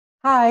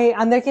Hi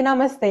అందరికీ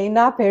నమస్తే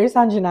నా పేరు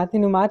సంజన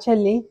తిను మా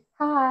చెల్లి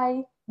హాయ్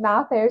నా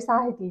పేరు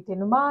సాహితి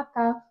తిను మా అక్క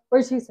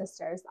we're two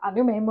sisters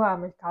అను మేము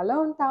అమెరికాలో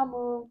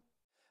ఉంటాము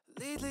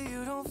Lately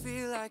you don't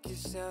feel like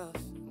yourself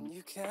and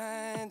you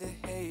kinda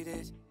hate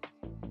it.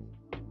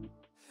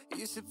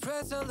 You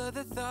suppress all of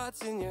the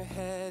thoughts in your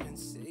head and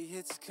say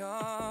it's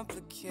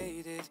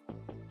complicated.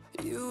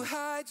 You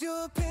hide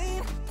your pain,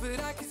 but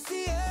I can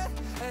see it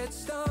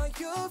etched on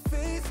your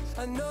face.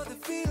 I know the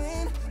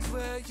feeling,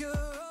 swear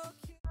you're okay.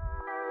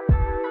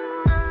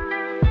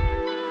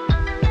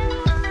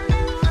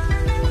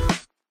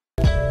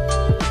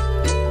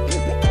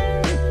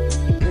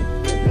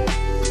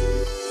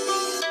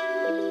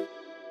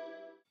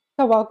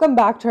 So welcome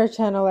back to our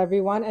channel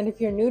everyone, and if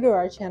you're new to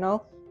our channel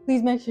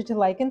please make sure to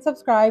like and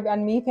subscribe and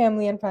me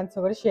family and friends తో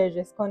కూడా share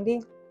చేసుకోండి.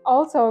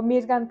 also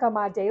మీరు కనుక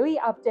మా daily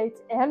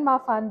updates and మా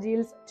fun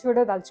reels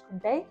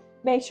చూడదలుచుకుంటే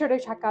make sure to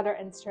check out our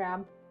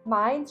Instagram.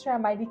 మా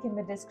Instagram ID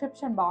కింద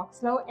description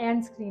box లో and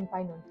screen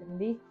పైన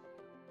ఉంటుంది.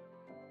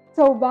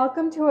 So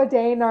welcome to a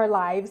day in our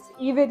lives.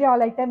 ఈ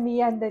వీడియోలో అయితే మీ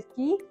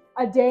అందరికీ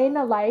a day in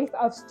the life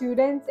of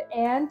students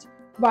and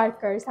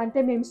workers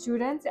అంటే మేము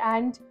స్టూడెంట్స్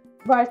అండ్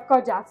వర్క్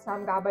చేస్తాం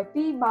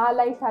కాబట్టి మా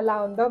లైఫ్ ఎలా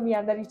ఉందో మీ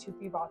అందరికి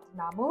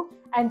చూపిపోతున్నాము.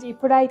 అండ్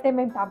ఇప్పుడైతే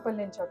మేము టెంపుల్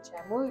నుంచి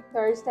వచ్చాము,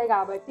 థర్స్డే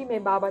కాబట్టి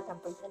మేము బాబా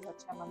టెంపుల్కి వెళ్ళి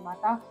వచ్చాము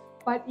అనమాట.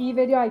 బట్ ఈ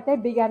వీడియో అయితే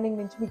బిగినింగ్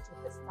నుంచి మీకు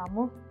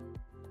చూపిస్తాము.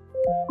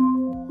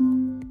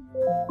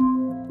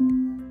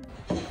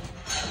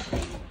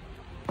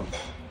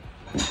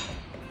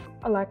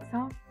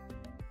 Alexa,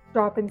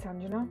 drop in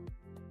Sanjana.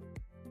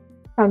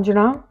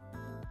 Sanjana?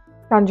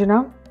 Sanjana?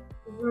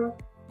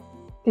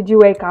 Did you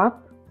wake up?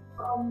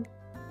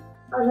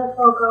 I just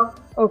woke up.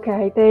 Okay,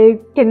 అయితే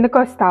కిందకు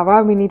వస్తావా?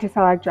 We need to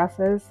select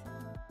dresses.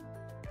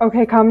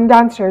 Okay, come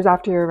downstairs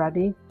after you're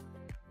ready.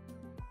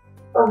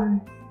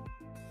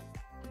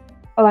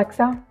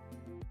 Alexa,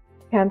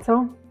 cancel.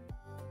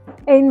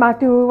 ఏం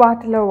మాటు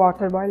వాటర్లో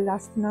వాటర్ బాయిల్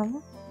చేస్తున్నావు?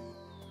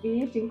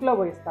 ఇవి సింక్ లో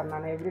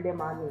పోయిస్తాను everyday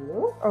morning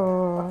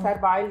ఒకసారి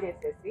బాయిల్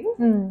చేసేసి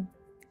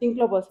సింక్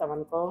లో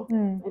పోసామనుకో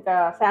ఇంకా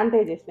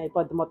శానిటైజేషన్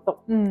అయిపోద్ది, మొత్తం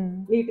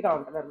నీట్ గా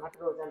ఉంటది అన్నమాట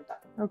రోజంతా.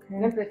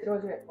 నేను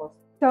ప్రతిరోజు పోస్తాను.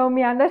 సో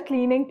మీ అందరు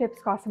క్లీనింగ్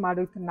టిప్స్ కోసం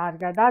అడుగుతున్నారు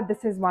కదా,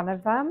 this is one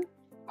of them.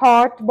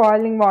 Hot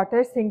boiling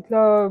water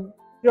సింక్లో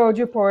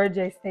రోజు పోర్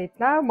చేస్తే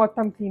ఇట్లా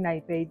మొత్తం క్లీన్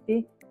అయిపోయింది,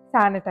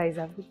 శానిటైజ్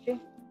అవుతుంది.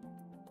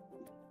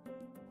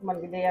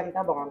 మనకి డే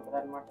అంతా బాగుంటుంది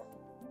అనమాట.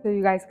 So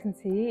you guys can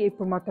see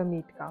ఇప్పుడు మొత్తం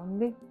నీట్గా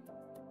ఉంది.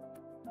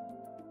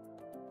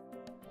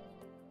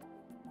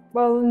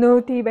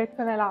 నువ్వు టీ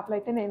పెట్టుకునే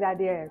లోపలైతే నేను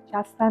రెడీ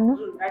చేస్తాను.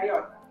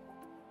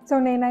 సో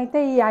నేనైతే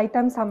ఈ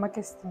ఐటమ్స్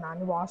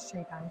అమ్మకిస్తున్నాను వాష్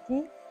చేయడానికి.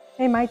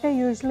 మేమైతే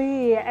యూజువలీ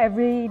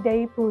ఎవ్రీ డే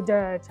పూజ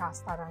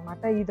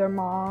చేస్తారనమాట, either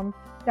ma'am,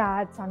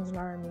 dad, Sanjana,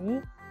 me.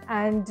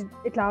 And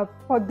ఇట్లా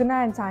పొద్దున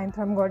అండ్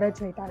సాయంత్రం కూడా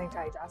చేయడానికి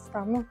ట్రై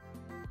చేస్తాము.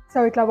 సో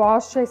ఇట్లా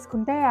వాష్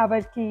చేసుకుంటే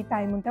ఎవరికి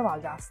టైం ఉంటే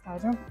వాళ్ళు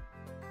చేస్తారు.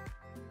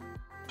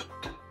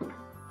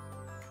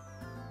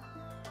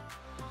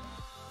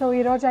 సో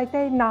ఈరోజు అయితే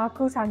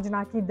నాకు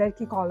సంజనాకి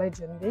ఇద్దరికి కాలేజ్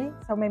ఉంది.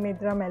 సో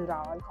మేమిద్దరం వెళ్ళి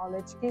రావాలి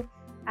కాలేజ్కి.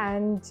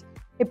 అండ్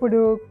ఇప్పుడు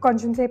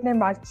కొంచెం సేపు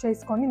నేను వర్క్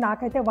చేసుకొని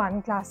నాకైతే 1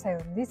 క్లాస్ అయి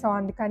ఉంది. సో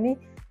అందుకని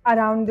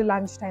అరౌండ్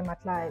లంచ్ టైం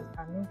అట్లా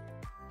వెళ్తాను.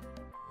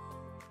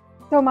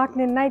 సో మాకు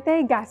నిన్నైతే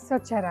గెస్ట్స్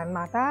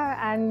వచ్చారనమాట.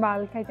 అండ్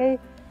వాళ్ళకైతే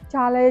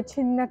చాలా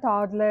చిన్న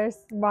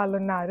టాడ్లర్స్ వాళ్ళు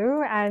ఉన్నారు.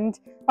 అండ్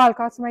వాళ్ళ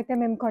కోసం అయితే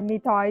మేము కొన్ని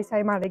టాయ్స్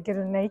అవి మా దగ్గర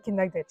ఉన్నాయి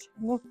కిందకి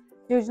తెచ్చాము.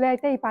 యూజువల్లీ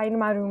అయితే ఈ పైన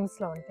మా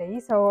రూమ్స్లో ఉంటాయి.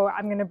 So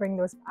I'm gonna bring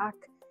those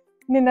back.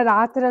 నిన్న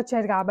రాత్రి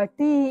వచ్చారు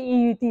కాబట్టి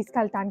ఇవి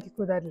తీసుకెళ్ళటానికి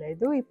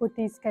కుదరలేదు. ఇప్పుడు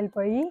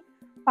తీసుకెళ్ళిపోయి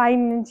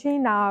పైన నుంచి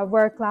నా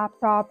work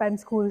laptop and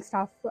school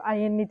staff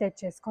అవన్నీ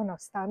తెచ్చేసుకొని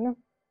వస్తాను.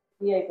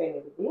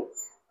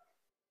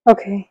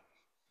 ఓకే.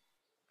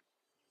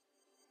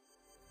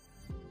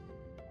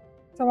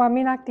 సో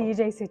మమ్మీ నాకు టీ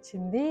చేసి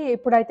ఇచ్చింది.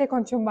 ఇప్పుడైతే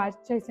కొంచెం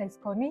వర్క్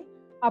చేసేసుకొని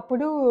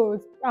అప్పుడు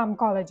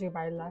కాలేజీకి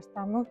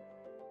బయలుదేరుతాము.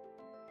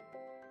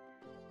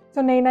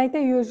 సో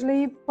నేనైతే యూజువలీ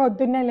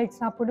పొద్దున్నే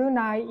లేచినప్పుడు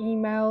నా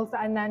ఈమెయిల్స్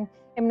అండ్ దెన్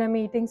ఏమైనా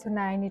మీటింగ్స్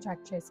ఉన్నాయని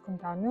చెక్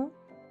చేసుకుంటాను.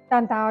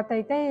 దాని తర్వాత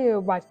అయితే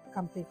వర్క్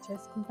కంప్లీట్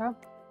చేసుకుంటాను.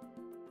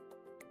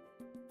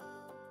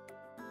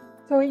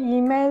 సో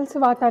ఈమెయిల్స్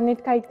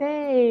వాటన్నిటికైతే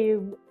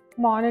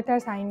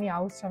మానిటర్స్ అన్నీ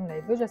అవసరం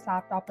లేదు, జస్ట్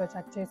ల్యాప్టాప్లో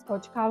చెక్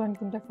చేసుకోవచ్చు,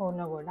 కావాలనుకుంటే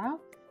ఫోన్లో కూడా.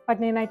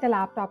 బట్ నేనైతే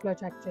ల్యాప్టాప్లో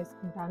చెక్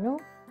చేసుకుంటాను.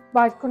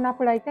 వర్క్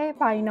ఉన్నప్పుడు అయితే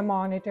పైన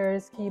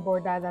మానిటర్స్,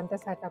 కీబోర్డ్ అదంతా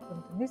సెటప్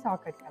ఉంటుంది. సో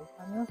అక్కడికి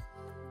వెళ్తాను.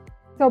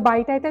 సో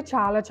బయట అయితే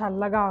చాలా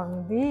చల్లగా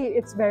ఉంది.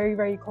 It's very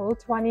very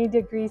cold. 20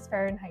 degrees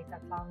Fahrenheit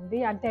అట్లా ఉంది.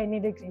 అంటే ఎన్ని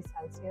degrees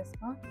Celsius?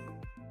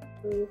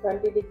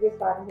 20 degrees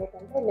Fahrenheit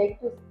అంటే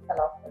 -6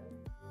 అలా వస్తుంది.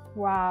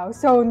 వావ్.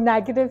 సో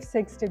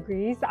 -6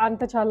 degrees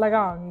అంత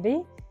చల్లగా ఉంది.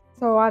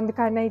 సో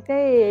అందుకని అయితే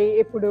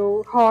ఇప్పుడు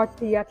హాట్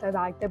టీ అట్లా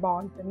తాగితే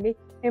బాగుంటుంది.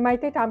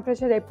 మేమైతే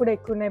టెంపరేచర్ ఎప్పుడు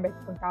ఎక్కువనే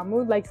పెట్టుకుంటాము,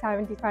 లైక్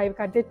 75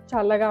 కంటే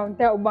చల్లగా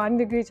ఉంటే 1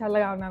 degree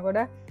చల్లగా ఉన్నా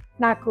కూడా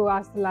నాకు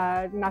అసలు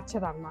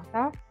నచ్చదు అనమాట.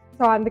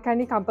 సో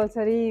అందుకని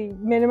కంపల్సరీ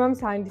మినిమం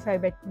 75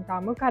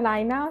 పెట్టుకుంటాము. కానీ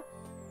అయినా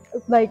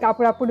లైక్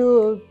అప్పుడప్పుడు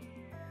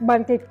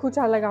మనకి ఎక్కువ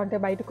చల్లగా ఉంటే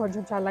బయట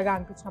కొంచెం చల్లగా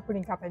అనిపించినప్పుడు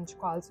ఇంకా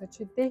పెంచుకోవాల్సి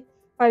వచ్చింది.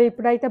 మరి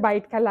ఇప్పుడైతే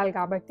బయటకు వెళ్ళాలి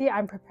కాబట్టి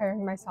I'm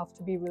preparing my self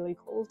to be really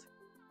cold.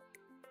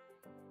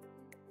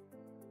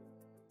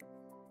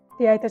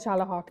 Tea అయితే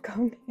చాలా హాట్గా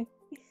ఉంది.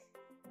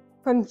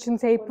 కొంచెం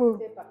సేపు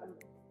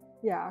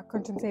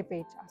కొంచెం సేపు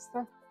వెయిట్ చేస్తా.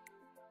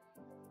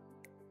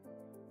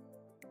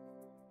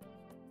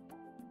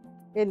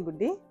 ఏం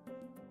బుడ్డి?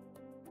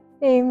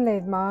 ఏం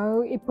లేదు మా,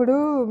 ఇప్పుడు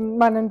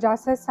మనం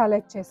డ్రెస్సెస్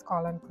సెలెక్ట్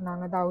చేసుకోవాలనుకున్నాం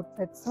కదా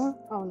అవుట్ఫిట్స్.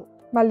 అవును,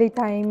 మళ్ళీ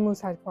టైం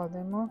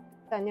సరిపోదేమో.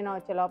 సంజన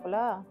వచ్చే లోపల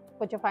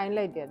కొంచెం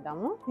ఫైనలైజ్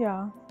చేద్దాము. యా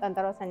దాని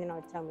తర్వాత సంజన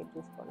వచ్చాము మీరు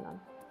చూసుకున్నాను,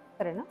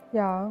 సరేనా?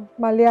 యా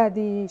మళ్ళీ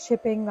అది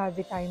షిప్పింగ్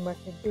అది టైం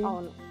పట్టింది.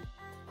 అవును,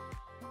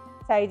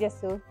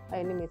 సైజెస్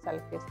అవన్నీ మీరు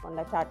సెలెక్ట్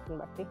చేసుకోండి చార్ట్ని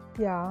బట్టి.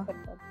 యా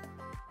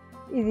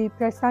ఇది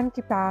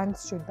ప్రస్తుతానికి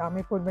ప్యాంట్స్ చూద్దాం,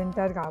 ఇప్పుడు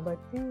వింటర్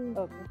కాబట్టి.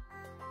 ఓకే,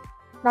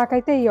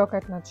 నాకైతే ఈ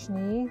ఒకటి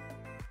నచ్చినాయి.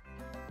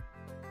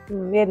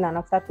 ఏది నాన్న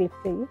ఒకసారి క్లిక్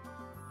చెయ్యి,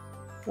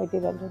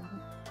 మెటీరియల్ చూద్దాం.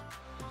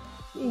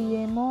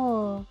 ఏమో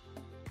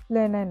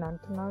లేనని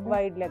అంటున్నారు,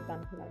 వైడ్ లెగ్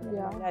అంటున్నారు.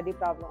 అది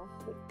ప్రాబ్లం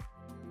వస్తుంది.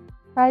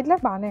 వైడ్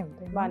లెగ్ బాగానే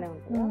ఉంటుంది. బాగానే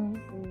ఉంటుంది.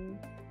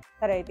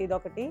 సరే అయితే ఇది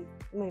ఒకటి,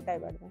 మిగతా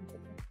పెడదాం.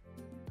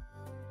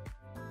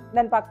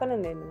 దాని పక్కన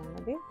ఉంది ఏంటి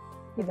నాన్నది?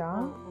 ఇదా?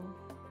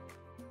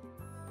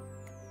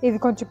 ఇది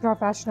కొంచెం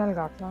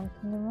ప్రొఫెషనల్గా అట్లా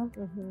అనుకుంటున్నాను.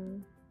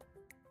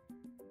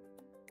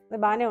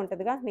 బాగానే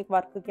ఉంటుందిగా నీకు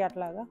వర్క్కి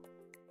అట్లాగా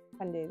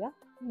పనిచేయగా.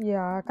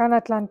 యా కానీ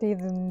అట్లాంటి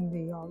ఇది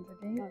ఉంది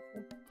ఆల్రెడీ.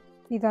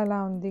 ఇది అలా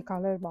ఉంది,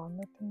 కలర్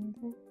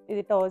బాగుంటుంది.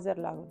 ఇది ట్రౌజర్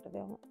లాగా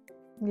ఉంటుందేమో.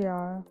 యా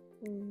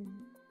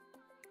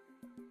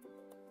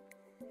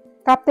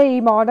కాకపోతే ఈ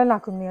మోడల్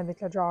నాకు ఉంది అది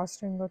ఇట్లా డ్రా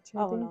స్ట్రింగ్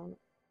వచ్చింది. అవునవును,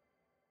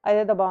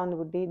 అదేదో బాగుంది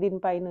బుడ్డి.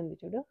 దీనిపైన ఉంది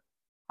చూడు,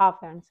 హాఫ్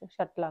హ్యాండ్స్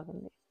షర్ట్ లాగా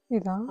ఉంది.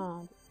 ఇదా?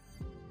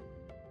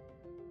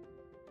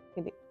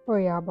 ఇది ఓ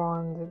యా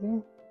బాగుంది. ఇది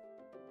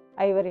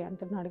ఐవరీ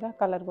అంటున్నాడుగా,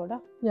 కలర్ కూడా.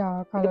 యా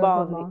ఇది కలర్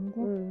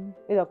బాగుంది.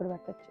 ఇది ఒకటి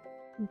పెట్టచ్చు.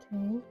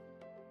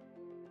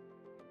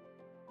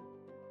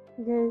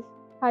 ఓకే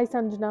హాయ్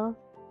సంజన,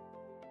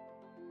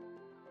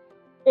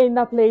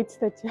 ఏందా ప్లేట్స్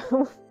తెచ్చాము.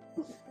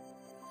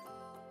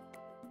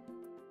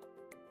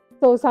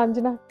 సో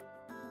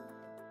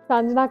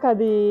సంజనాకి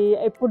అది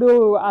ఎప్పుడు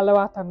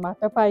అలవాటు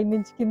అనమాట,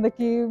 పైనుంచి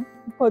కిందకి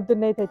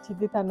పొద్దున్నే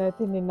తెచ్చింది తను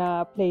తిన్న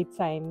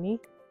ప్లేట్స్ ఆయన్ని.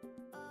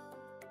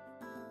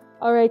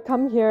 ఆల్రైట్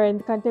కమ్ హియర్,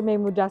 ఎందుకంటే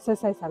మేము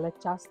డ్రెస్సెస్ అయి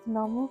సెలెక్ట్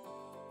చేస్తున్నాము.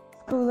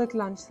 స్కూల్కి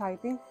లంచ్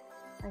అయితే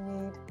I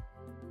need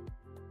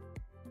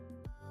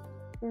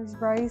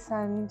rice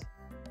and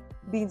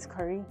beans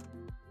curry.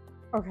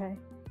 Okay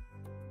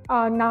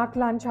నాకు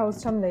లంచ్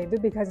అవసరం లేదు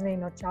బికాజ్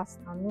నేను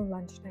వచ్చేస్తాను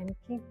లంచ్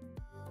టైంకి.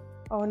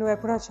 నువ్వు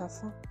ఎప్పుడు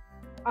వచ్చేస్తావు?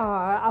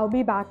 I'll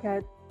be back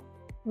at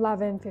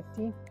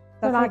 11:50.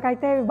 So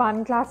నాకైతే 1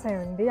 క్లాస్ అయి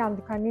ఉంది,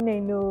 అందుకని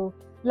నేను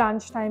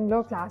లంచ్ టైంలో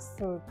క్లాస్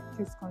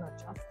చూసుకొని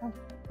వచ్చేస్తాను.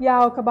 యా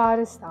ఒక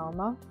బార్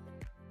ఇస్తావమ్మా?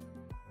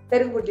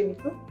 పెరుగు బుడ్డి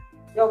నీకు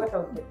యోగట్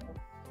అవుతుంది.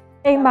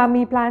 ఏం మా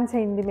మీ ప్లాన్స్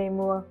ఏంది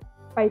మేము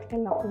బయటకు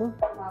వెళ్ళినప్పుడు?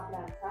 మా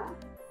ప్లాన్సా?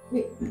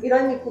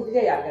 ఈరోజు నీకు ఫుడ్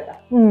చేయాలి కదా,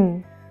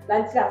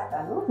 లంచ్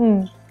చేస్తాను.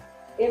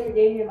 ఏం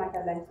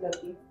చేయమంటారు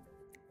లంచ్లోకి?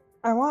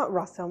 I want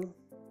rasam.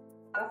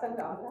 రసం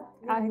కావాలా?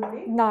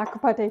 నాకు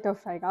పొటాటో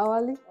ఫ్రై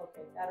కావాలి.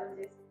 ఓకే, అరౌండ్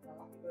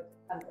చేసుకుంటాం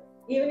ఈరోజు.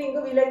 ఈవినింగ్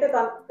వీలైతే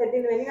పెద్ద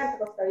ఎన్ని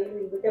గంటలకు వస్తావు?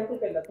 ఈవినింగ్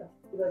టెంపుల్కి వెళ్ళొద్దాం,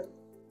 ఈరోజు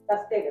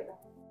థర్స్డే కదా.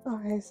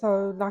 ఓకే సో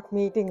నాకు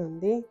మీటింగ్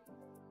ఉంది,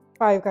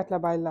 5కి అట్లా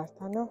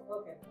బయలుదేరుతాను.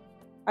 ఓకే,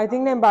 ఐ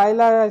థింక్ నేను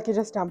బయలుదేరాలకి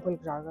జస్ట్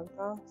టెంపుల్కి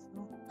రాగలుగుతా.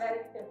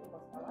 డైరెక్ట్ టెంపుల్కి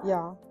వస్తావా?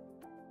 Yeah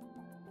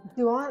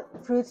you want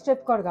fruit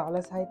strip కూడా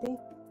కావాలా సాయితి?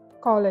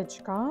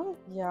 కాలేజ్కా?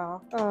 యా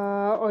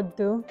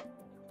వద్దు.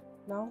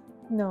 నో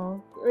నో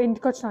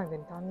ఇంటికి వచ్చినాక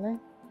తింటానులే.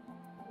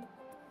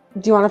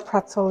 డూ యూ వాంట్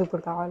ప్రెట్జెల్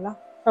ఇప్పుడు కావాలా?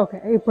 ఓకే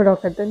ఇప్పుడు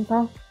ఒకటి తింటా.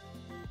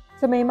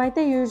 సో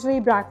మేమైతే యూజువలీ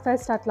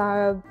బ్రేక్ఫాస్ట్ అట్లా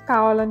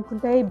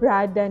కావాలనుకుంటే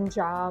బ్రెడ్ అండ్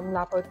జామ్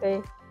లేకపోతే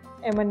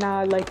ఏమన్నా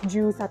లైక్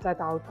జ్యూస్ అట్లా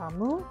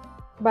తాగుతాము.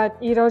 బట్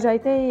ఈరోజు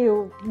అయితే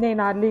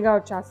నేను అర్లీగా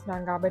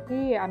వచ్చేస్తున్నాను కాబట్టి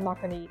I'm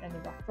not gonna eat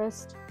any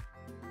breakfast,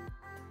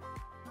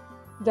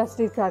 just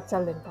ఈ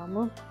ప్రెట్జెల్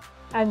తింటాము.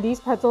 అండ్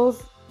దీస్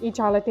ప్రెట్జెల్స్ ఇవి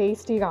చాలా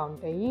టేస్టీగా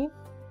ఉంటాయి.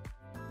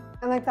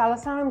 నాకు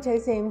తలస్నానం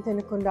చేసి ఏం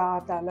తినకుండా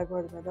అట్లా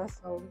వెళ్ళకూడదు కదా,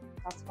 సో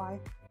దట్స్ వై.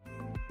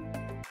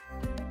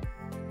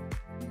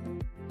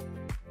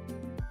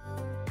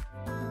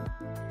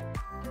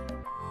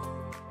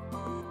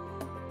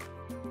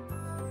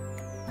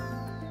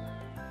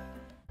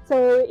 సో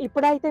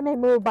ఇప్పుడైతే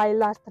మేము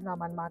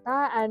బయలుదేరుతున్నాం అనమాట.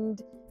 అండ్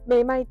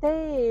మేమైతే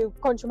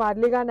కొంచెం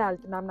అర్లీగానే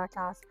వెళ్తున్నాం నా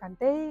క్లాస్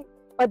కంటే,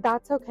 బట్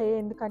దాట్స్ ఓకే.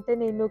 ఎందుకంటే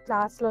నేను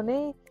క్లాస్లోనే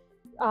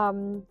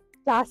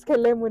క్లాస్కి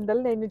వెళ్ళే ముందర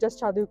నేను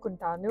జస్ట్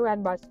చదువుకుంటాను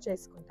అండ్ వర్క్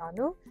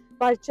చేసుకుంటాను.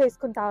 వర్క్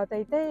చేసుకున్న తర్వాత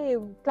అయితే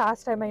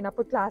క్లాస్ టైం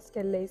అయినప్పుడు క్లాస్కి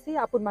వెళ్ళేసి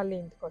అప్పుడు మళ్ళీ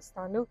ఇంటికి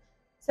వస్తాను.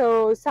 సో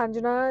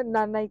సంజన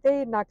నన్ను అయితే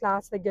నా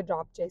క్లాస్ దగ్గర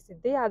డ్రాప్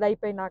చేసిద్ది, అది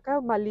అయిపోయినాక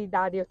మళ్ళీ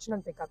డాడీ వచ్చి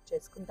నన్ను పికప్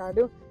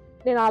చేసుకుంటాడు.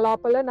 నేను ఆ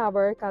లోపల నా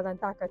వర్క్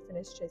అదంతా అక్కడ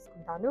ఫినిష్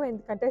చేసుకుంటాను,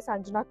 ఎందుకంటే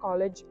సంజన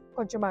కాలేజ్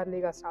కొంచెం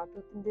అర్లీగా స్టార్ట్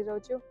అవుతుంది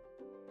ఈరోజు.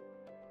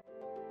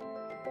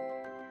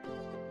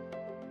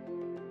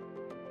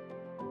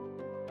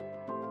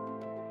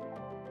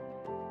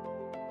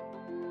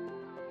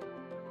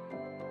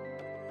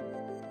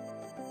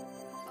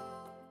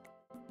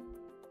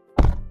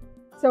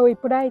 సో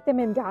ఇప్పుడైతే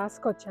మేము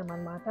గ్యాస్కి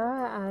వచ్చామన్నమాట.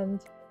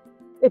 అండ్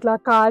ఇట్లా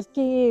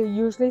కార్కి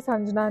యూజువలీ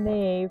సంజనానే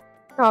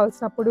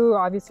కావాల్సినప్పుడు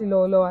ఆబ్వియస్లీ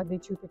లోలో అది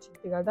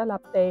చూపించింది కదా,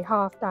 లేకపోతే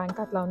హాఫ్ ట్యాంక్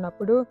అట్లా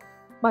ఉన్నప్పుడు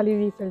మళ్ళీ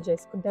రీఫిల్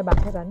చేసుకుంటే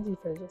బెటర్ అని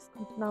రీఫిల్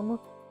చేసుకుంటున్నాము.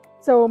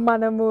 సో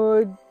మనము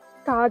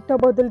కార్డ్తో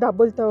బదులు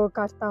డబ్బులతో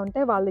కడతా ఉంటే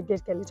వాళ్ళ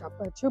దగ్గరికి వెళ్ళి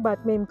చెప్పచ్చు,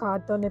 బట్ మేము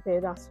కార్డ్తోనే పే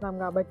చేస్తున్నాం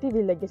కాబట్టి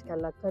వీళ్ళ దగ్గరికి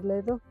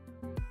వెళ్ళక్కర్లేదు.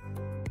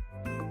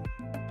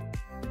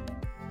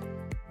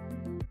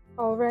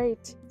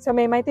 ఆల్రైట్, సో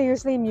మేమైతే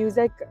యూజువలీ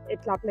మ్యూజిక్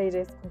ఇట్లా ప్లే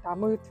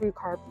చేసుకుంటాము through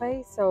card play.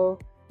 So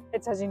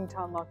it's అజింగ్ to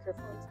unlock your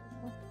phones.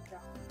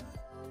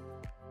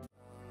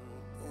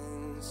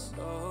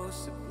 So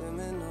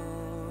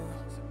subliminal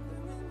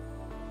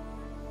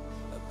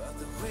about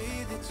the way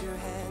that your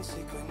hands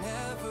shake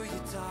whenever you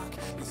talk.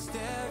 You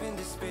stare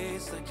into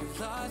space like you're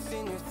lost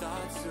in your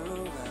thoughts,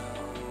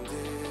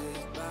 surrounded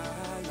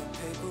by your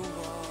paper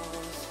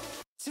walls.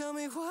 Tell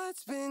me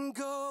what's been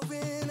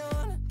going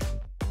on.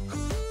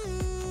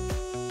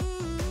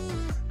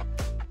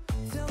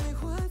 Tell me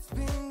what's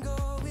been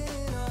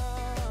going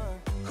on.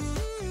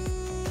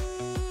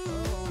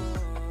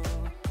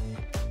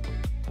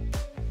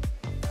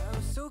 I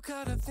was so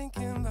caught up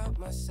thinking about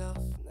myself,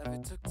 never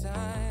took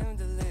time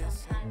to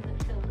listen.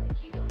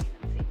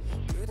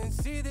 Couldn't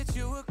see that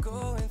you were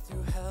going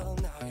through hell,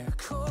 now you're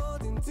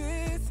cold and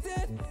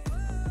distant.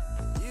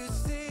 You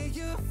say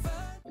you're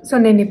fine. So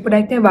నేను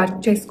ఇప్పుడైతే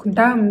work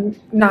చేసుకుంటా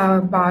నా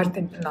bar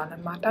తింటున్నాను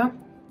అనమాట.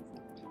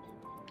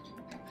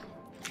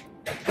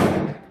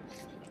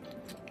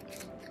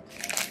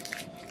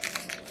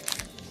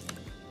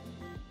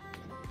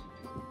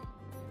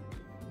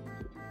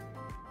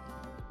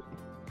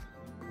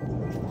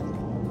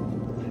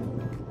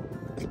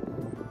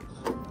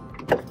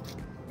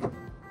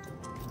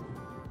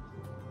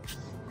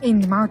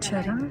 ఏంది మా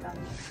వచ్చారా?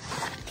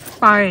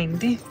 బాగా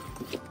అయింది.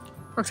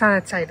 ఒకసారి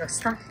అటు సైడ్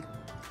వస్తా.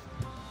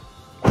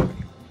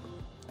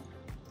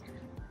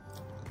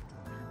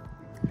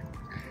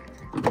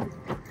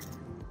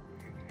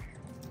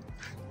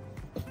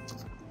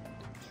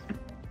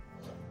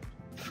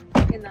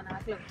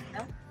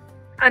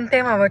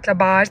 అంతేం అవ్వట్లే,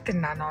 బాగా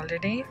తిన్నాను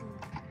ఆల్రెడీ.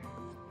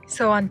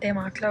 సో అంతేం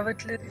ఆకలి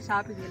అవ్వట్లేదు.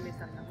 షాపింగ్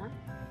వెళ్ళేసాము.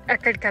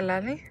 ఎక్కడికి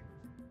వెళ్ళాలి?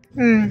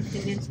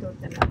 ఇండియన్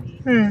స్టోర్కి వెళ్ళాలి,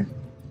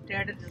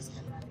 ట్రేడర్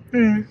చూసుకెళ్ళాలి.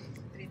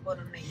 3-4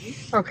 ఉన్నాయి.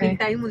 ఓకే,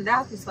 టైం ఉందా?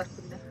 ఆఫీస్ వర్క్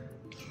ఉందా?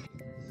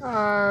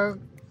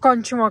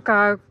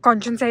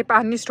 కొంచెం సేపు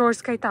అన్ని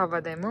స్టోర్స్కి అయితే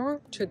అవ్వదేమో,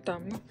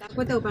 చూద్దాము.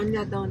 కాకపోతే ఒక పని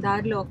చేద్దాం,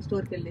 దారిలో ఒక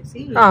స్టోర్కి వెళ్ళేసి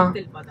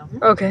వెళ్ళిపోదాము.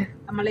 ఓకే,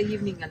 మళ్ళీ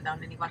ఈవినింగ్ వెళ్దాం,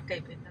 నేను వర్క్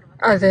అయిపోయిన తర్వాత.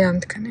 అదే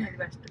అందుకని.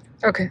 బెస్ట్.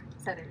 ఓకే,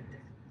 సరే,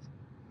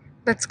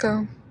 లెట్స్ గో.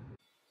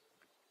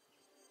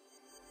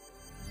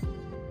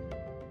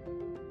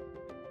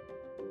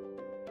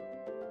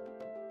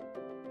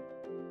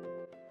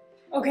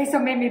 ఓకే, సో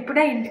మేము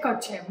ఇప్పుడే ఇంటికి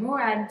వచ్చాము.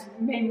 అండ్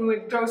మేము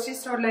గ్రోసరీ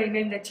స్టోర్లో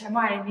ఏమేమి తెచ్చామో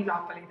అవన్నీ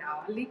లోపలికి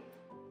రావాలి.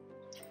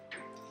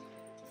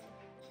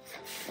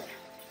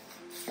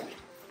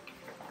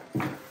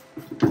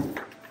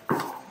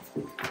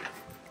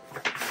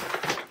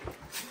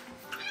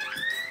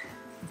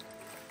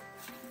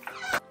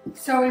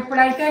 సో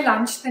ఇప్పుడైతే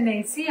లంచ్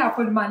తినేసి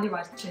అప్పుడు మళ్ళీ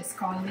వర్క్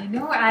చేసుకోవాలి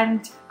నేను.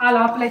 అండ్ ఆ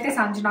లోపలైతే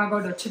సంజనా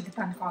కూడా వచ్చింది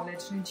తన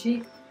కాలేజ్ నుంచి.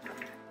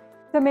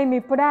 సో మేము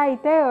ఇప్పుడే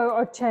అయితే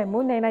వచ్చాము.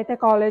 నేనైతే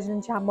కాలేజ్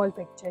నుంచి అమ్మోళ్ళు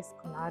పిక్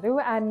చేసుకున్నారు.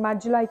 అండ్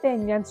మధ్యలో అయితే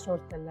ఇండియన్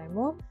స్టోర్కి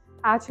వెళ్ళాము.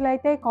 యాక్చువల్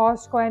అయితే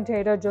కాస్ట్కో అండ్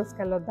ట్రేడర్ జోస్కి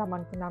వెళ్ళొద్దాం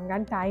అనుకున్నాం,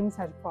 కానీ టైం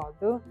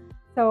సరిపోదు.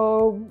 సో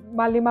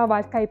మళ్ళీ మా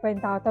వర్క్ అయిపోయిన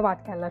తర్వాత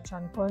వాటికి వెళ్ళొచ్చు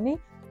అనుకొని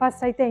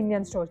ఫస్ట్ అయితే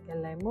ఇండియన్ స్టోర్కి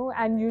వెళ్ళాము.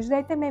 అండ్ యూజువల్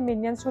అయితే మేము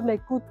ఇండియన్ స్టోర్లో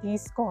ఎక్కువ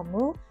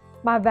తీసుకోము.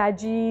 మా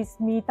వెజీస్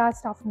మిగతా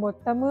స్టఫ్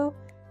మొత్తము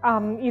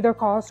ఇదో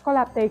కాస్ట్కో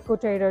లేకపోతే ఎక్కువ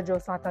ట్రేడర్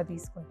జోస్ అట్లా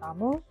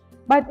తీసుకుంటాము.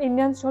 బట్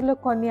ఇండియన్ స్టోర్లో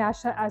కొన్ని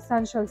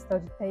ఎసెన్షియల్స్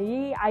దొరుకుతాయి,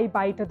 అవి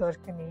బయట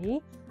దొరికినాయి.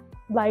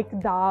 లైక్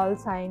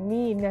దాల్స్ అవన్నీ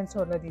ఇండియన్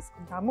స్టోర్లో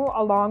తీసుకుంటాము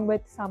along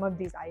with some of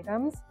these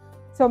items.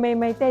 So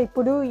మేమైతే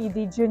ఇప్పుడు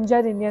ఇది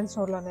జింజర్ ఇండియన్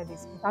స్టోర్లోనే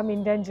తీసుకుంటాం.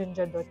 ఇండియన్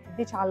జింజర్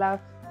దొరికింది, చాలా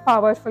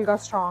పవర్ఫుల్గా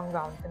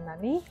స్ట్రాంగ్గా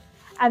ఉంటుందని.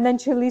 అండ్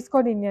దెన్ చిల్లీస్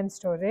కూడా ఇండియన్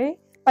స్టోరే,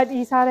 బట్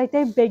ఈసారి అయితే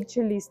బిగ్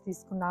చిల్లీస్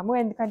తీసుకున్నాము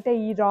ఎందుకంటే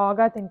ఈ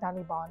రాగా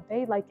తింటానికి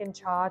బాగుంటాయి, like in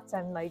charts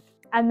and like.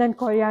 And then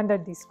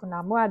coriander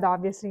తీసుకున్నాము, అది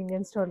ఆబ్వియస్లీ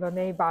ఇండియన్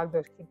స్టోర్లోనే బాగా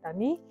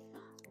దొరికిందని.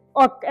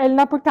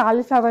 వెళ్ళినప్పుడు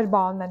కాలీఫ్లవర్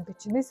బాగుంది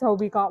అనిపించింది, so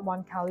we got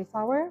 1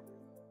 cauliflower.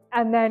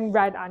 And then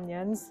red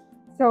onions.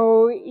 So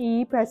ఈ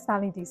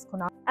ప్రస్తుతానికి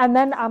తీసుకున్నాం. అండ్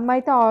దెన్ అమ్మ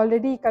అయితే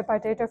ఆల్రెడీ ఇక్కడ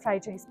పొటాటో ఫ్రై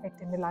చేసి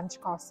పెట్టింది లంచ్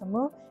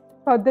కోసము.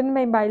 పొద్దున్న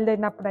మేము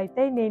బయలుదేరినప్పుడు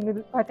అయితే నేను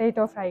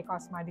పొటాటో ఫ్రై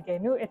కోసం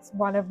అడిగాను. It's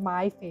one of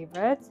my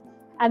favourites.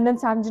 And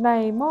then Sanjana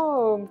ఏమో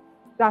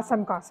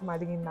రసం కోసం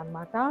అడిగింది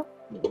అనమాట.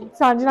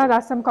 సంజన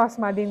రసం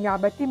కోసం అడిగింది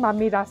కాబట్టి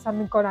మమ్మీ రసం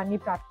కూడా అన్నీ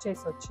ప్రెప్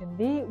చేసి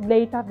వచ్చింది.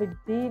 లేట్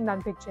అవ్విద్ది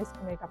నన్ను పిక్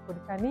చేసుకునేటప్పుడు,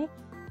 కానీ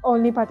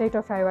ఓన్లీ పొటాటో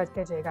ఫ్రై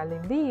వరకే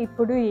చేయగలిగింది.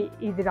 ఇప్పుడు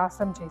ఇది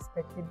రసం చేసి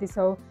పెట్టింది.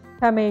 So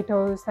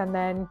tomatoes and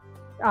then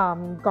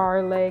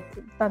garlic,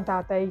 దాని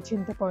తర్వాత ఈ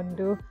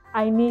చింతపండు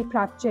అవన్నీ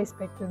ప్రెప్ చేసి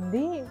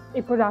పెట్టింది.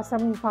 ఇప్పుడు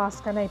రసం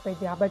ఫాస్ట్గానే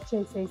అయిపోయింది కాబట్టి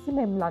చేసేసి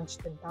మేము లంచ్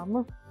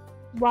తింటాము.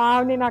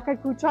 వావ్, నేను అక్కడ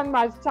కూర్చొని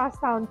వర్క్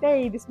చేస్తా ఉంటే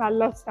ఇది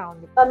స్మెల్ వస్తూ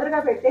ఉంది. తొందరగా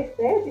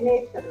పెట్టేస్తే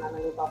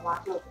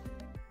తినేస్తున్నాను.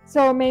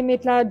 సో మేము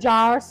ఇట్లా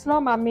జార్స్లో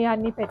మమ్మీ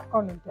అన్నీ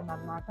పెట్టుకొని ఉంటుంది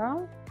అనమాట.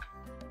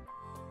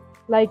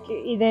 లైక్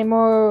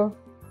ఇదేమో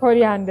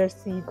కొరియాండర్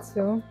సీడ్స్,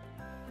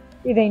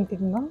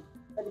 ఇదేంటిదో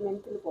అది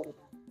మెంతులు పొడి.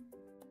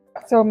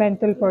 సో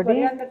మెంతుల పొడి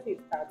కొరియాండర్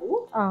సీడ్స్ కాదు,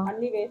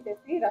 అన్ని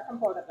వేసేసి రసం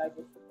పౌడర్ లాగా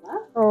చేస్తున్నా.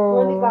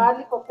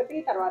 గార్లిక్ ఒక్కటి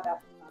తర్వాత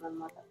వేస్తున్నాను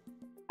అనమాట.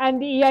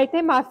 అండ్ ఈ అయితే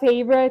మా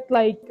ఫేవరెట్,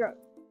 లైక్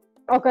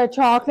ఒక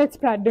చాక్లెట్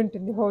స్ప్రెడ్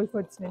ఉంటుంది హోల్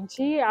ఫుడ్స్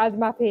నుంచి, అది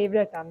మా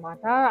ఫేవరెట్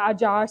అనమాట. ఆ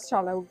జార్స్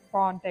చాలా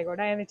బాగుంటాయి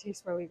కూడా, and it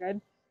is very good.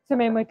 So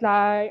మేము ఇట్లా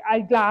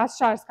అది గ్లాస్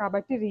జార్స్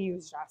కాబట్టి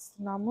రీయూజ్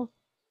చేస్తున్నాము.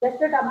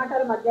 జస్ట్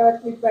టమాటాలు మధ్య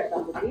వరకు మిక్స్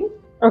పెడతాం.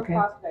 ఓకే.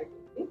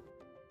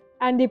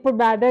 అండ్ ఇప్పుడు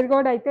బ్యాటర్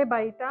కూడా అయితే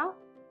బయట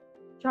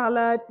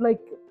చాలా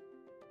లైక్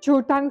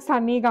చూడటానికి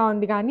సన్నీగా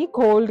ఉంది కానీ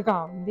కోల్డ్గా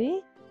ఉంది.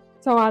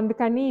 సో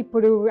అందుకని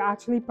ఇప్పుడు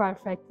యాక్చువల్లీ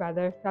పర్ఫెక్ట్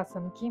వెదర్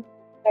రసంకి.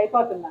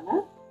 అయిపోతుందా?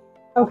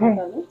 ఓకే.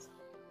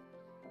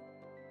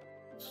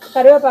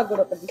 కరివేపాకు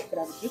కూడా ఒకటి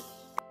తీసుకురానికి.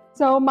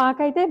 సో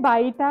మాకైతే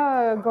బయట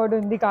కూడా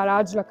ఉంది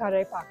గరాజ్లో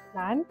కరివేపాకు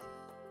ప్లాంట్,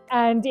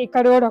 అండ్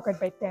ఇక్కడ కూడా ఒకటి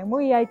పెట్టాము.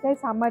 ఇవి అయితే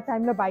సమ్మర్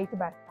టైంలో బయట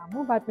పెడతాము,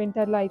 బట్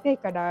వింటర్లో అయితే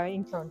ఇక్కడ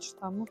ఇంట్లో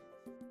ఉంచుతాము.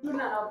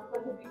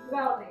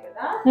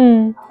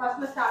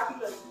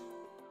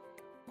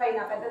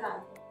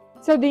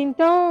 సో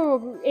దీంతో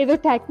ఏదో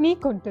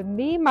టెక్నిక్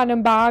ఉంటుంది, మనం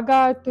బాగా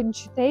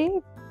తుంచితే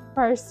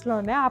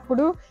ఫస్ట్లోనే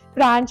అప్పుడు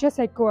బ్రాంచెస్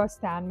ఎక్కువ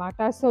వస్తాయి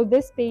అన్నమాట. సో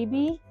దిస్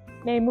బేబీ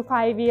మేము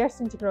 5 years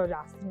నుంచి గ్రో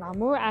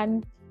చేస్తున్నాము, అండ్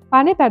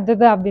పని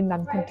పెద్దది అవ్వింది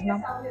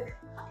అనుకుంటున్నాం.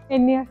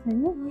 ఎన్ని ఇయర్స్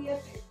అయింది?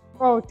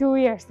 2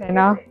 years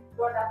అయినా.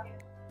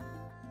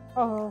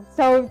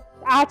 సో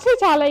యాక్చువల్లీ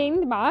చాలా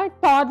అయింది, మా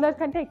టాడ్లర్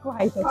కంటే ఎక్కువ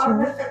హైట్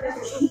వచ్చింది.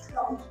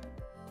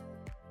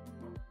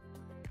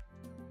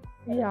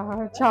 యా,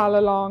 చాలా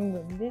లాంగ్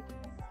ఉంది.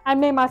 అండ్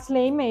మేము అసలు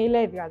ఏం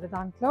వేయలేదు కదా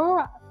దాంట్లో.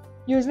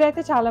 యూజువల్లీ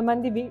అయితే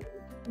చాలామంది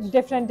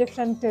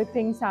డిఫరెంట్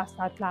థింగ్స్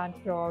వేస్తారు ప్లాంట్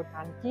గ్రో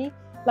అవడానికి,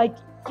 లైక్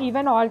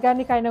ఈవెన్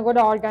ఆర్గానిక్ అయినా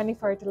కూడా ఆర్గానిక్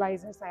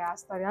ఫర్టిలైజర్స్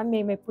వేస్తారు, కానీ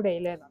మేము ఎప్పుడు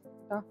వేయలేదు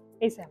అనమాట.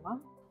 వేసామా?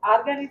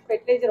 ఆర్గానిక్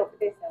ఫెర్టిలైజర్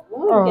ఒకటి వేసాము,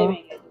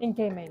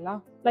 ఇంకేం వేయాలా?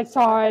 లైక్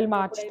సాయిల్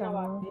మార్చడం.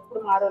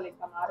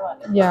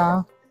 యా,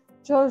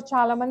 సో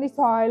చాలా మంది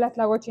సాయిల్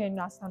అట్లా కూడా చేంజ్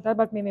చేస్తుంటారు,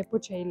 బట్ మేము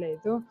ఎప్పుడు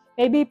చేయలేదు.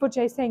 మేబీ ఇప్పుడు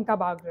చేస్తే ఇంకా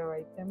బాగా గ్రో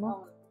అవుతాము.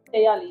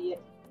 చేయాలి.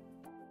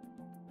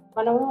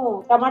 మనము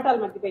టమాటాలు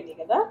మగ్గిపోయినాయి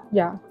కదా.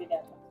 యా.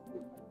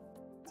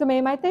 సో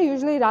మేమైతే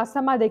యూజువల్లీ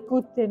రసం అది ఎక్కువ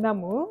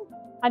తినము,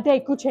 అంటే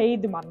ఎక్కువ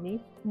చేయదు మమ్మీ,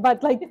 బట్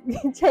లైక్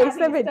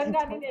చేస్తే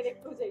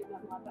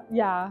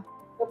యా,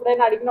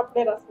 ఎప్పుడైనా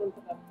అడిగినప్పుడే రసం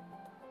ఉంటున్నాను.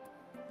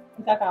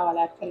 ఇంకా కావాలి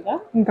యాక్చువల్గా.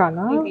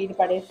 ఇంకానా? ఇది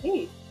పడేసి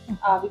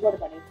అవి కూడా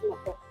పడేసి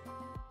మొత్తం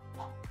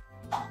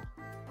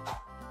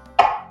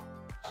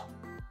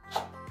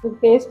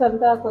టేస్ట్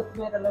అంతా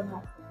కొత్తిమీరలో.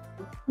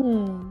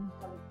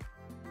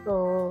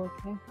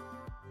 ఓకే.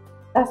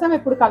 రసం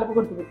ఎప్పుడు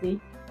కలపకూడదు,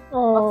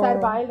 ఒకసారి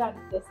బాయిల్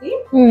రానిచ్చేసి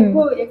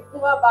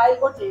ఎక్కువ బాయిల్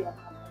కూడా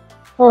చేయాలి.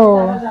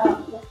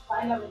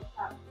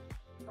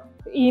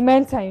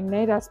 ఈమెయిల్స్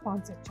అయినాయి,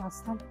 రెస్పాన్స్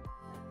ఇచ్చేస్తాం.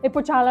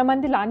 ఇప్పుడు చాలా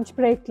మంది లంచ్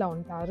బ్రేక్లో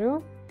ఉంటారు,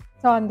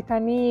 సో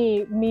అందుకని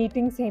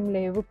మీటింగ్స్ ఏం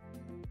లేవు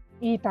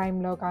ఈ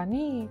టైంలో,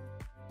 కానీ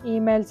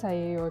ఈమెయిల్స్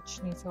అయ్యి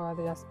వచ్చినాయి, సో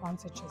అది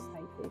రెస్పాన్స్ ఇచ్చేస్తే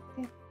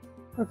అయిపోయింది.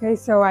 ఓకే,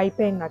 సో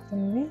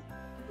అయిపోయినట్టుంది.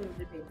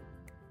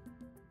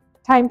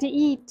 Time to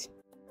eat.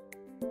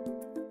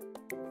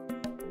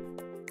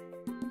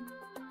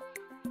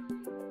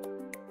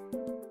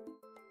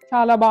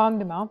 చాలా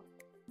బాగుంది మా,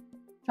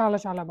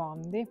 చాలా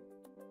బాగుంది.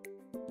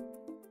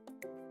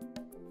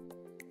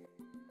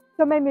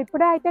 సో మేము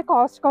ఇప్పుడే అయితే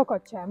కాస్ట్కోకి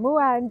వచ్చాము,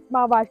 అండ్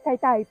మా వర్క్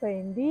అయితే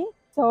అయిపోయింది.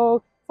 సో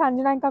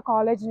సంజన ఇంకా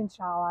కాలేజ్ నుంచి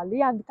రావాలి,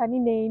 అందుకని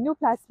నేను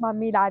ప్లస్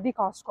మమ్మీ డాడీ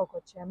కాస్ట్కోకి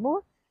వచ్చాము,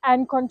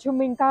 అండ్ కొంచెం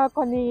ఇంకా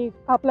కొన్ని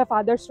కపుల్ ఆఫ్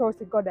అదర్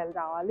స్టోర్స్కి కూడా వెళ్ళి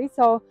రావాలి.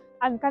 సో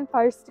అందుకని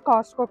ఫస్ట్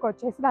కాస్ట్కోకి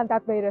వచ్చేసి దాని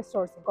తర్వాత వేరే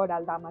స్టోర్స్కి కూడా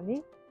వెళ్దామని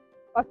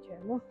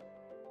వచ్చాము.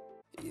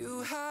 You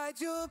hide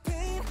your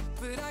pain,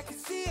 but I can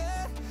see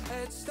it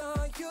etched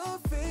on your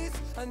face.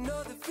 I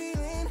know the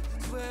feeling,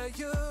 swear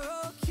you're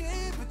okay,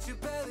 but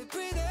you're barely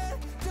breathing.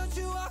 Don't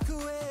you walk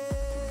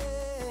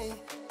away.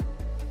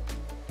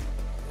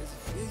 There's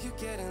a feel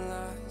you're getting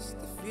lost,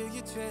 the feel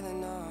you're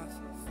trailing off.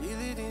 Feel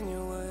it in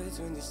your words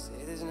when you say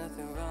there's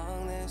nothing wrong.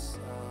 There's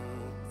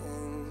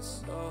something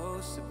so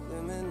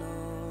subliminal.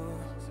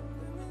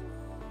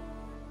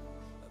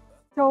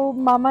 So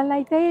మమ్మల్ని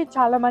అయితే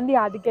చాలామంది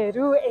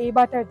అడిగారు ఏ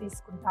butter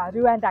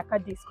తీసుకుంటారు and ఎక్కడ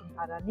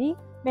తీసుకుంటారని.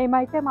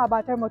 మేమైతే మా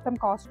butter మొత్తం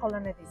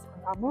కాస్ట్కోలోనే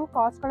తీసుకుంటాము.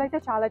 కాస్ట్కోలో అయితే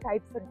చాలా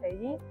టైప్స్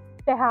ఉంటాయి.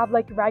 They have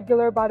like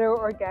regular butter,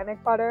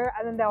 organic butter,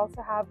 and then they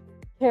also have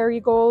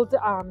Kerrygold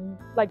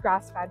like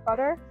grass fed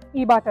butter.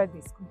 E butter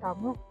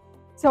తీసుకుంటాము.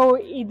 So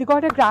ఇది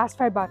కూడా grass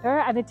fed butter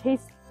and it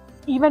tastes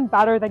even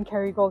better than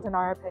Kerrygold in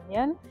our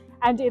opinion.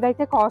 And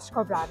ఇదైతే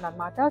Costco brand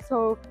అన్నమాట. So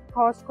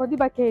కాస్ట్కోది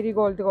but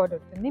Kerrygold కూడా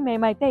ఉంటుంది.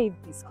 మేమైతే ఇది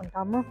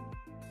తీసుకుంటాము.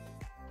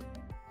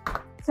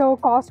 సో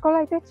కాస్ట్కోలో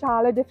అయితే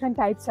చాలా డిఫరెంట్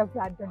టైప్స్ ఆఫ్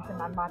బ్రెడ్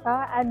ఉంటుంది అనమాట.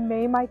 అండ్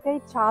మేమైతే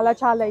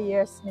చాలా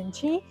ఇయర్స్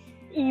నుంచి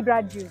ఈ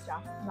బ్రెడ్ యూజ్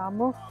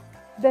చేస్తున్నాము.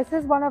 This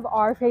is one of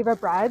our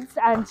favourite breads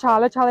and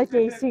చాలా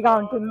టేస్టీగా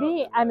ఉంటుంది.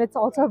 And it's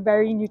also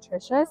very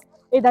nutritious.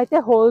 ఇదైతే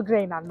హోల్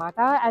గ్రెయిన్ అనమాట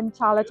అండ్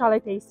చాలా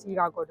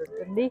టేస్టీగా కూడా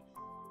ఉంటుంది.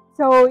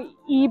 సో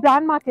ఈ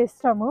బ్రాండ్ మాకు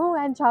ఇష్టము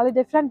అండ్ చాలా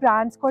డిఫరెంట్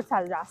బ్రాండ్స్ కూడా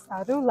సెల్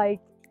చేస్తారు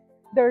like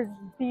there's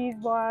these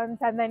ones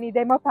and then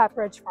ఇదేమో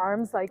Pepperidge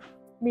Farms like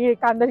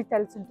మీకు అందరికి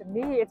తెలిసి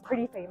ఉంటుంది ఇట్స్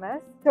వెరీ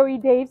ఫేమస్ సో ఈ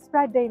డేట్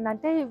స్ప్రెడ్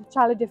ఏంటంటే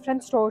చాలా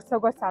డిఫరెంట్ స్టోర్స్లో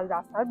కూడా సెల్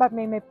చేస్తారు బట్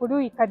మేము ఎప్పుడు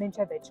ఇక్కడ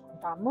నుంచే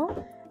తెచ్చుకుంటాము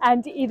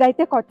అండ్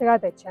ఇదైతే కొత్తగా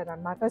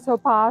తెచ్చారనమాట so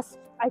past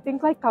I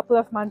think like couple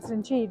of months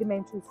నుంచి ఇది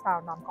మేము చూస్తూ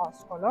ఉన్నాం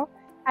కాస్ట్కోలో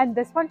and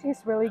this one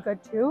taste really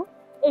good two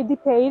ఇది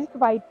పేల్డ్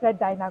వైట్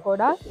బ్రెడ్ అయినా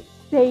కూడా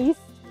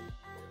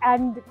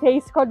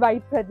టేస్ట్ కూడా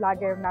వైట్ బ్రెడ్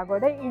లాగే ఉన్నా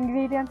కూడా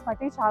ఇంగ్రీడియంట్స్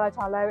బట్టి చాలా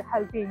చాలా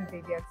హెల్తీ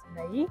ఇంగ్రీడియంట్స్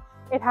ఉన్నాయి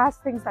it has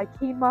things like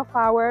keema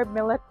flower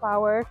millet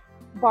flower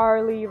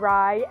barley,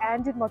 rye,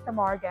 and it's మొత్తం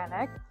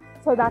organic.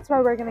 So that's why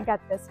we're going to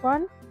get this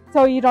one.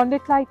 So ఈ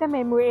రెండిట్లో అయితే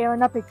మేము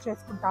ఏమైనా పిక్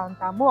చేసుకుంటా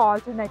ఉంటాము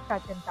ఆల్టర్నేట్గా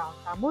తింటా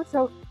ఉంటాము సో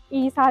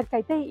ఈసారికి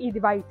అయితే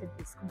ఇది వైట్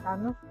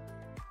తీసుకుంటాను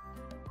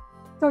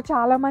సో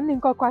చాలామంది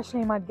ఇంకో క్వశ్చన్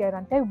ఏం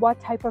అడిగారంటే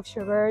what type of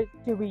sugar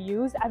do we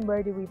use and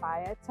wear do V by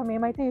it so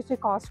మేమైతే యూజువల్లీ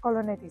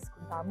కాస్ట్కోలోనే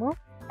తీసుకుంటాము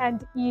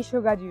అండ్ ఈ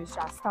షుగర్ యూజ్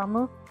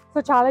చేస్తాము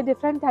సో చాలా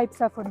డిఫరెంట్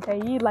టైప్స్ ఆఫ్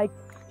ఉంటాయి లైక్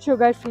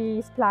షుగర్ ఫ్రీ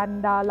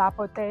స్ప్లెండా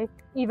లేకపోతే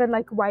ఈవెన్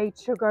లైక్ వైట్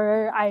షుగర్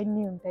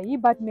అవన్నీ ఉంటాయి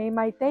బట్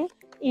మేమైతే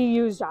ఈ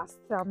యూజ్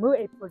చేస్తాము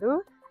ఎప్పుడు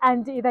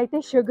అండ్ ఇదైతే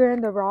sugar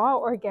in the raw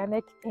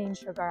organic cane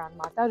sugar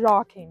అనమాట రా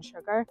cane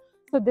sugar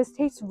so this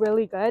taste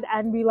really good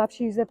and we love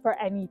use it for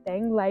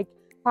anything like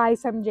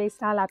పాయసం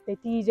చేసినా లేకపోతే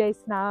టీ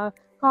చేసినా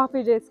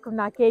కాఫీ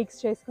చేసుకున్నా కేక్స్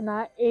చేసుకున్నా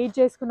ఏది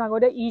చేసుకున్నా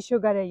కూడా ఈ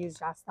షుగరే యూజ్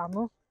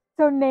చేస్తాము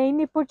సో నేను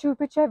ఇప్పుడు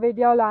చూపించే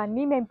వీడియోలో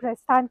అన్నీ మేము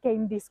ప్రస్తుతానికి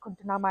ఏం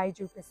తీసుకుంటున్నాము అవి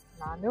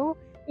చూపిస్తున్నాను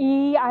ఈ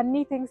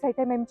అన్ని థింగ్స్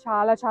అయితే మేము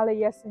చాలా చాలా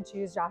ఇయర్స్ నుంచి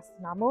యూజ్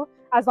చేస్తున్నాము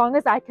as long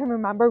as I can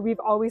remember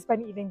we've always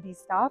been eating these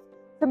stuff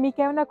so మీకు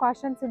ఏమైనా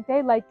క్వశ్చన్స్ ఉంటే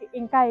లైక్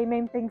ఇంకా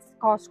ఏమేమి థింగ్స్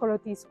కాస్ట్కోలో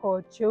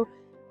తీసుకోవచ్చు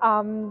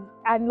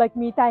అండ్ లైక్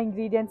మిగతా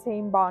ఇంగ్రీడియంట్స్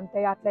ఏం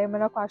బాగుంటాయి అట్లా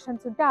ఏమైనా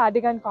క్వశ్చన్స్ ఉంటే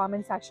అడగండి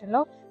కామెంట్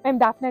సెక్షన్లో మేము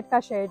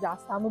డెఫినెట్గా షేర్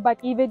చేస్తాము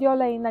బట్ ఈ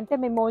వీడియోలో ఏంటంటే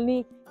మేము ఓన్లీ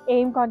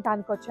ఏం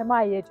కొనడానికి వచ్చామో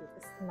అయ్యే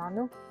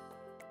చూపిస్తున్నాను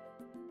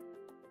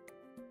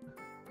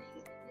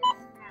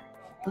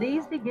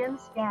Please begin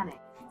scanning.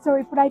 సో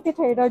ఇప్పుడైతే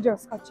ట్రేడర్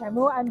జోస్కి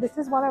వచ్చాము and this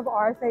is one of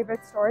our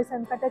favourite stores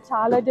ఎందుకంటే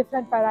చాలా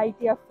డిఫరెంట్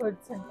వెరైటీ ఆఫ్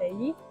ఫుడ్స్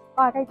ఉంటాయి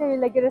మాకైతే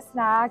వీళ్ళ దగ్గర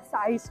snacks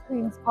ice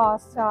creams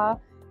pasta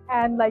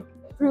and like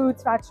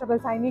fruits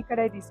vegetables అన్నీ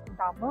ఇక్కడే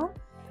తీసుకుంటాము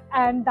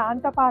అండ్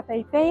దాంతోపాటు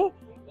అయితే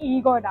ఈ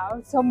కూడా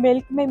సో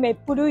మిల్క్ మేము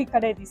ఎప్పుడూ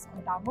ఇక్కడే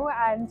తీసుకుంటాము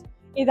అండ్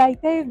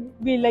ఇదైతే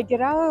వీళ్ళ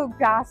దగ్గర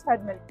గ్రాస్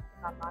ఫెడ్ మిల్క్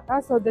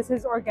అనమాట so this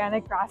is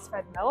organic gross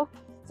fed milk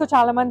so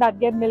చాలామంది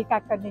అడిగారు మిల్క్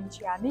ఎక్కడి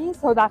నుంచి అని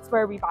so that's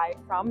where V by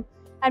it from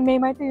and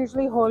మేమైతే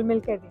యూజువలీ హోల్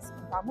మిల్కే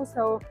తీసుకుంటాము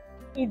సో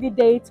ఇది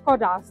డేట్స్ కూడా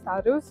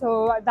రాస్తారు సో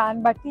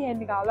దాన్ని బట్టి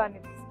ఎన్ని కావాలో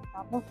అన్ని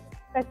తీసుకుంటాము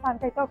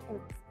ప్రస్తుతానికైతే ఒకటి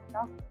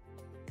తీసుకుంటాం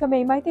సో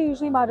మేమైతే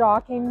యూజువలీ మా రా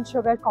కేన్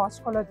షుగర్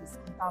కాస్ట్కోలో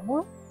తీసుకుంటాము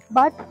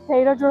బట్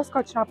ట్రేడర్ జోస్కి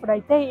వచ్చినప్పుడు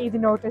అయితే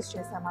ఇది నోటీస్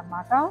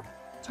చేసామన్నమాట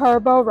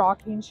టర్బో రా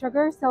కేన్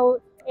షుగర్ సో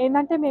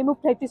ఏంటంటే మేము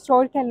ప్రతి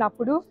స్టోర్కి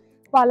వెళ్ళినప్పుడు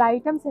వాళ్ళ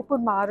ఐటమ్స్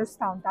ఎప్పుడు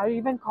మారుస్తూ ఉంటారు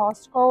even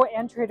Costco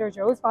and trader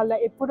Jose వాళ్ళ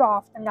ఎప్పుడు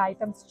ఆఫ్టర్గా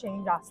ఐటమ్స్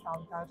చేంజ్ చేస్తూ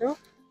ఉంటారు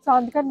సో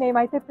అందుకని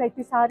మేమైతే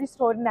ప్రతిసారి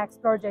స్టోర్ని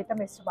ఎక్స్ప్లోర్ చేయటం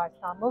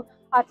ఇష్టపడతాము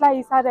అట్లా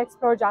ఈసారి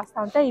ఎక్స్ప్లోర్ చేస్తూ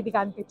ఉంటే ఇది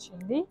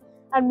కనిపించింది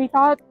అండ్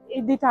మిగతా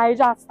ఇది ట్రై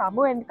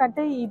చేస్తాము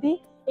ఎందుకంటే ఇది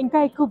ఇంకా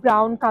ఎక్కువ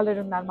బ్రౌన్ కలర్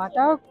ఉందన్నమాట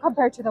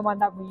compare to the one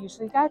that we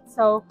usually get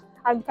so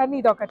అందుకని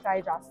ఇది ఒక ట్రై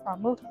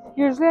చేస్తాము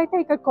యూజువల్లీ అయితే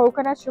ఇక్కడ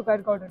కోకోనట్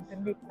షుగర్ కూడా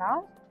ఉంటుంది ఇక్కడ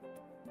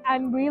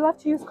and we love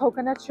to use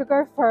coconut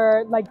sugar for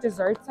like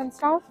desserts and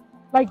stuff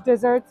like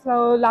డిజర్ట్స్లో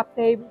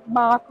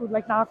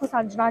లేకపోతే నాకు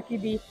సంజనాకి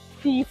ఇది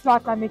టీస్లో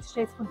అట్లా మిక్స్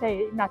చేసుకుంటే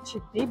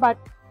నచ్చింది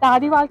బట్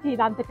డాడీ వాళ్ళకి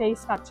ఇది అంత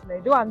టేస్ట్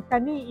నచ్చలేదు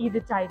అందుకని ఇది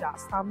ట్రై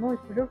చేస్తాము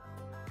ఇప్పుడు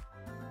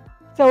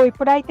సో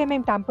ఇప్పుడైతే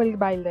మేము టెంపుల్కి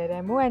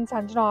బయలుదేరాము అండ్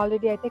సంజన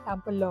ఆల్రెడీ అయితే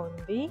టెంపుల్లో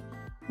ఉంది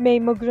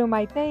మేము ముగ్గురం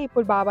అయితే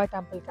ఇప్పుడు బాబా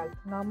టెంపుల్కి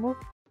వెళ్తున్నాము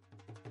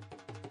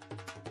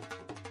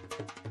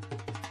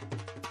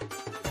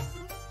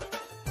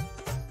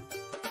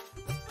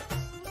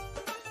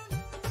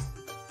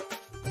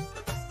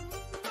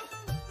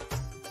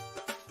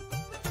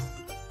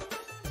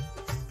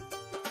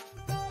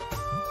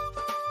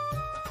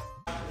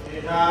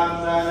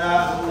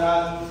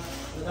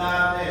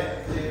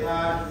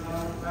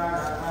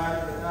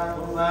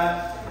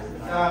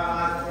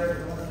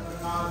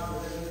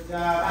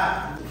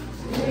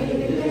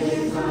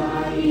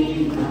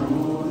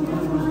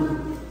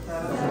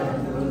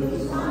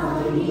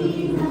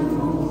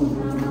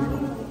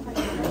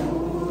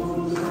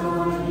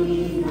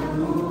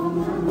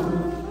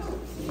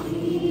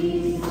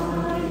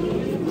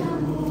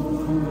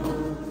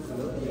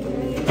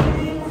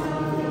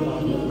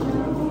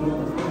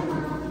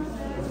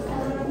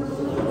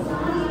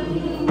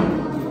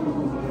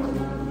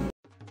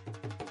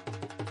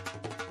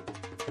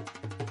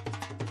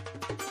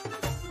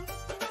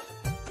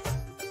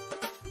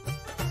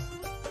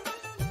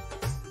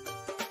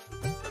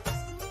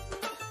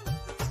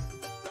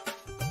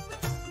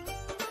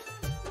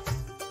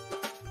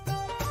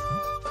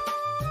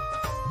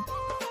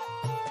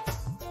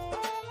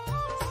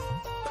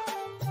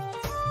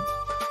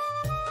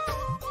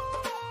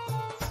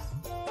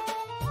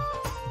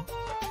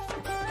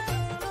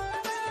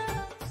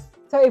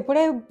సో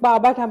ఇప్పుడే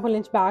బాబా టెంపుల్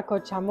నుంచి బ్యాక్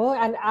వచ్చాము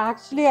అండ్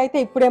యాక్చువల్లీ అయితే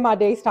ఇప్పుడే మా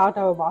డే స్టార్ట్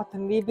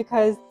అవ్వబోతుంది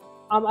because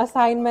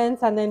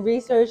assignments and then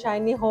research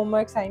అన్ని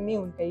హోంవర్క్స్ అన్నీ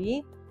ఉంటాయి.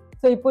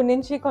 సో ఇప్పుడు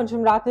నుంచి కొంచెం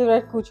రాత్రి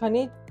వరకు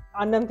కూర్చొని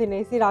అన్నం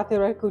తినేసి రాత్రి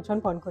వరకు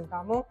కూర్చొని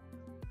పనుకుంటాము.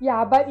 యా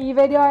బట్ ఈ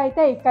వీడియో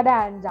అయితే ఇక్కడే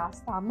ఎండ్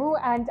చేస్తాము.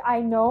 అండ్ ఐ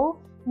నో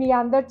మీ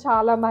అందరు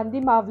చాలా మంది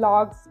మా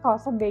వ్లాగ్స్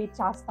కోసం వెయిట్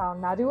చేస్తూ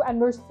ఉన్నారు and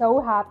we are so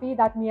happy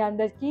that మీ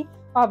అందరికీ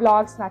మా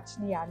వ్లాగ్స్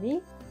నచ్చినాయి అని.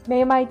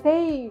 మేమైతే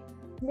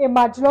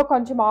మధ్యలో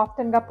కొంచెం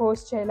ఆఫ్టన్గా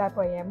పోస్ట్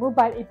చేయలేకపోయాము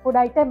బట్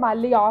ఇప్పుడైతే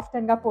మళ్ళీ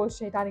ఆఫ్టన్గా పోస్ట్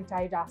చేయడానికి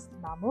ట్రై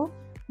చేస్తున్నాము.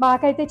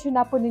 మాకైతే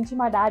చిన్నప్పటి నుంచి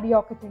మా డాడీ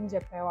ఒక థింగ్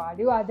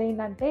చెప్పేవాడు,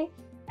 అదేంటంటే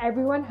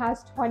everyone has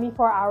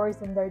 24 hours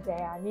in their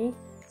day ani.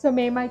 So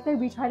మేమైతే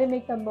we try to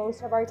make the most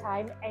of our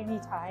time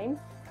anytime.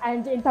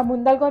 And ఇంత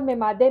ముందరగా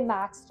మేము అదే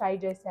మ్యాక్స్ ట్రై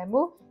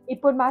చేసాము.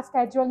 ఇప్పుడు మా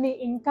స్కెడ్యూల్ని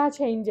ఇంకా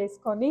చేంజ్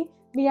చేసుకొని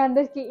మీ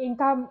అందరికీ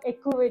ఇంకా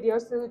ఎక్కువ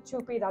వీడియోస్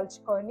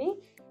చూపించదలుచుకొని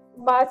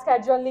మా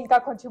స్కెడ్యూల్ని ఇంకా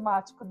కొంచెం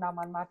మార్చుకున్నాం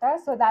అనమాట.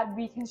 So that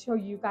we can show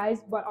you guys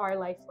what our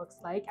life looks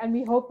like. And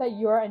we hope that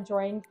you're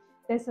enjoying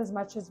this as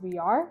much as we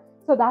are.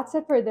 So that's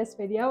it for this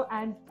video.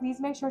 And please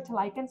make sure to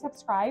like and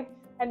subscribe.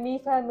 And me,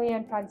 family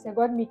and friends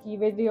కూడా మీకు ఈ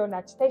video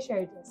నచ్చితే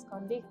share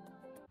చేసుకోండి.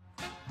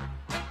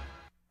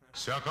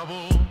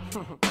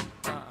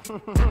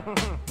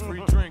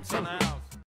 Free drinks in the house.